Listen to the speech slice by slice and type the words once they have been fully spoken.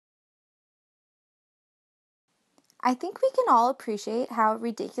I think we can all appreciate how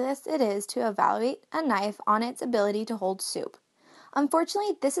ridiculous it is to evaluate a knife on its ability to hold soup.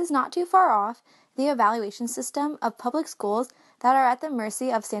 Unfortunately, this is not too far off the evaluation system of public schools that are at the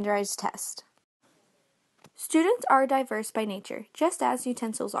mercy of standardized tests. Students are diverse by nature, just as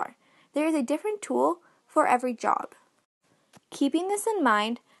utensils are. There is a different tool for every job. Keeping this in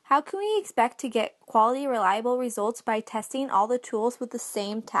mind, how can we expect to get quality, reliable results by testing all the tools with the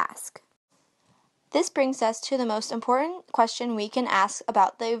same task? This brings us to the most important question we can ask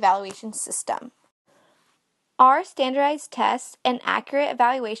about the evaluation system. Are standardized tests an accurate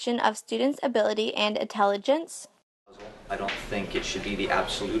evaluation of students' ability and intelligence? I don't think it should be the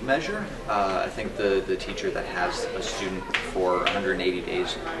absolute measure. I think the teacher that has a student for 180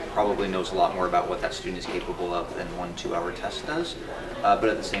 days probably knows a lot more about what that student is capable of than 1-2 hour test does. But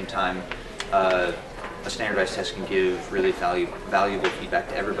at the same time, a standardized test can give really valuable feedback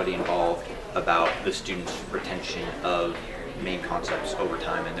to everybody involved about the student's retention of main concepts over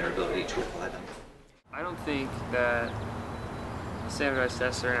time and their ability to apply them. I don't think that standardized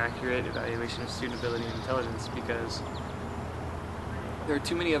tests are an accurate evaluation of student ability and intelligence because there are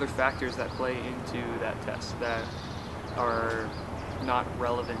too many other factors that play into that test that are not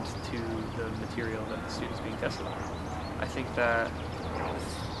relevant to the material that the student's being tested on. I think that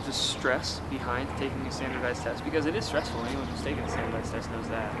the stress behind taking a standardized test, because it is stressful, anyone who's taken a standardized test knows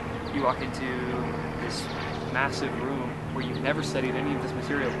that. You walk into this massive room where you've never studied any of this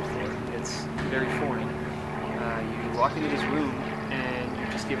material before. It's very foreign. You walk into this room and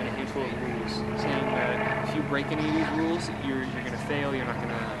you're just given a handful of rules, saying that if you break any of these rules, you're going to fail, you're not going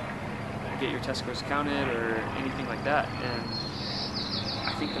to get your test scores counted or anything like that. And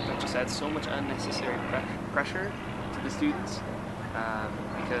I think that just adds so much unnecessary pressure to the students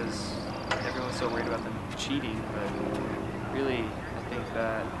because everyone's so worried about them cheating, but really I think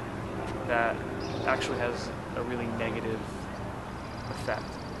that actually has a really negative effect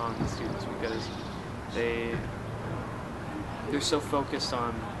on the students because they're so focused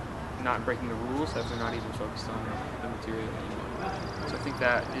on not breaking the rules that they're not even focused on the material anymore. So I think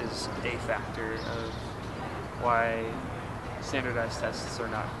that is a factor of why standardized tests are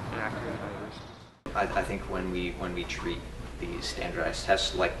not an accurate evaluation. I think when we treat these standardized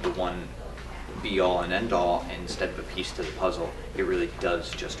tests like the one be-all and end-all instead of a piece to the puzzle, it really does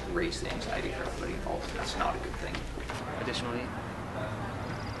just raise the anxiety for everybody involved, and that's not a good thing. Additionally,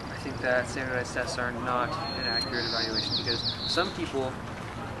 I think that standardized tests are not an accurate evaluation because some people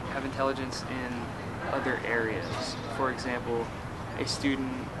have intelligence in other areas. For example, a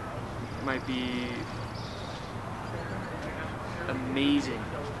student might be amazing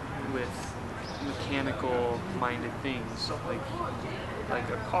with mechanical-minded things, like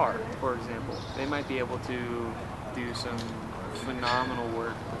a car, for example. They might be able to do some phenomenal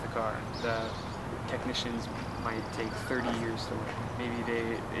work with a car that technicians might take 30 years to learn. Maybe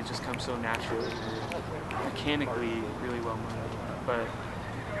it just comes so naturally, mechanically really well minded, but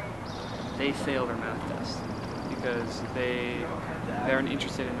they fail their math test because they aren't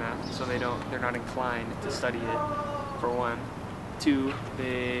interested in math, so they're not inclined to study it, for one. Two,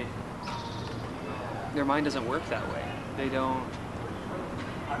 their mind doesn't work that way. They don't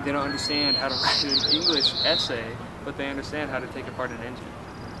understand how to write an English essay, but they understand how to take apart an engine.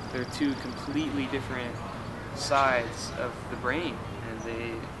 They're two completely different sides of the brain,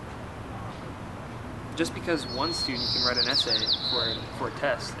 and just because one student can write an essay for a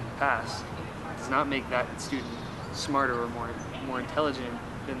test and pass does not make that student smarter or more intelligent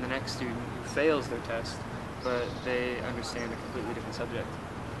than the next student who fails their test, but they understand a completely different subject.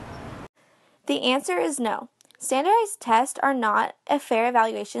 The answer is no. Standardized tests are not a fair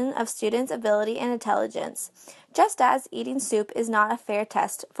evaluation of students' ability and intelligence, just as eating soup is not a fair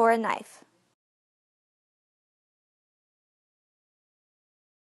test for a knife.